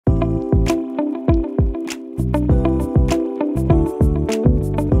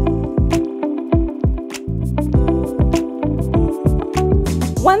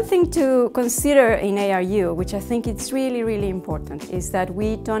to consider in ARU, which I think it's really important, is that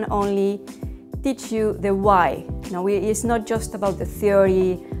we don't only teach you the why. No, it's not just about the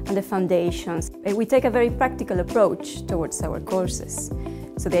theory and the foundations. We take a very practical approach towards our courses.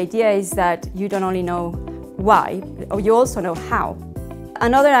 So the idea is that you don't only know why, or you also know how.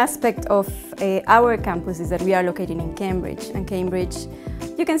 Another aspect of our campus is that we are located in Cambridge, and Cambridge,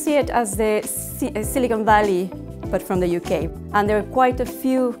 you can see it as the Silicon Valley, but from the UK. And there are quite a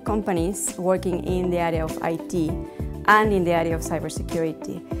few companies working in the area of IT and in the area of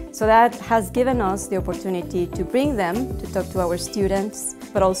cybersecurity. So that has given us the opportunity to bring them to talk to our students,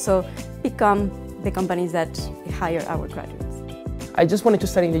 but also become the companies that hire our graduates. I just wanted to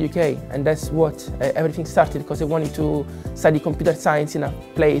study in the UK, and that's what everything started, because I wanted to study computer science in a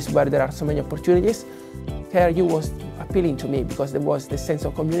place where there are so many opportunities. ARU was appealing to me because there was the sense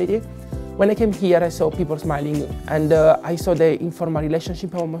of community. When I came here, I saw people smiling, and I saw the informal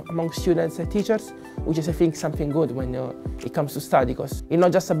relationship among students and teachers, which is, I think, something good when it comes to study, because it's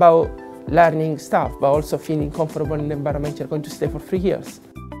not just about learning stuff, but also feeling comfortable in the environment you're going to stay for 3 years.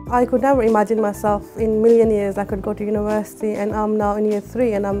 I could never imagine myself in a million years I could go to university, and I'm now in year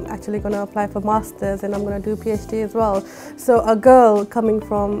 3 and I'm actually going to apply for masters, and I'm going to do PhD as well. So a girl coming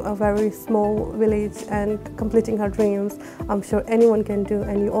from a very small village and completing her dreams, I'm sure anyone can do,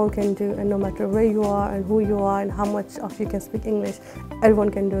 and you all can do, and no matter where you are and who you are and how much of you can speak English,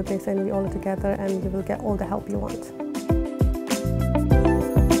 everyone can do this, and we all are together and you will get all the help you want.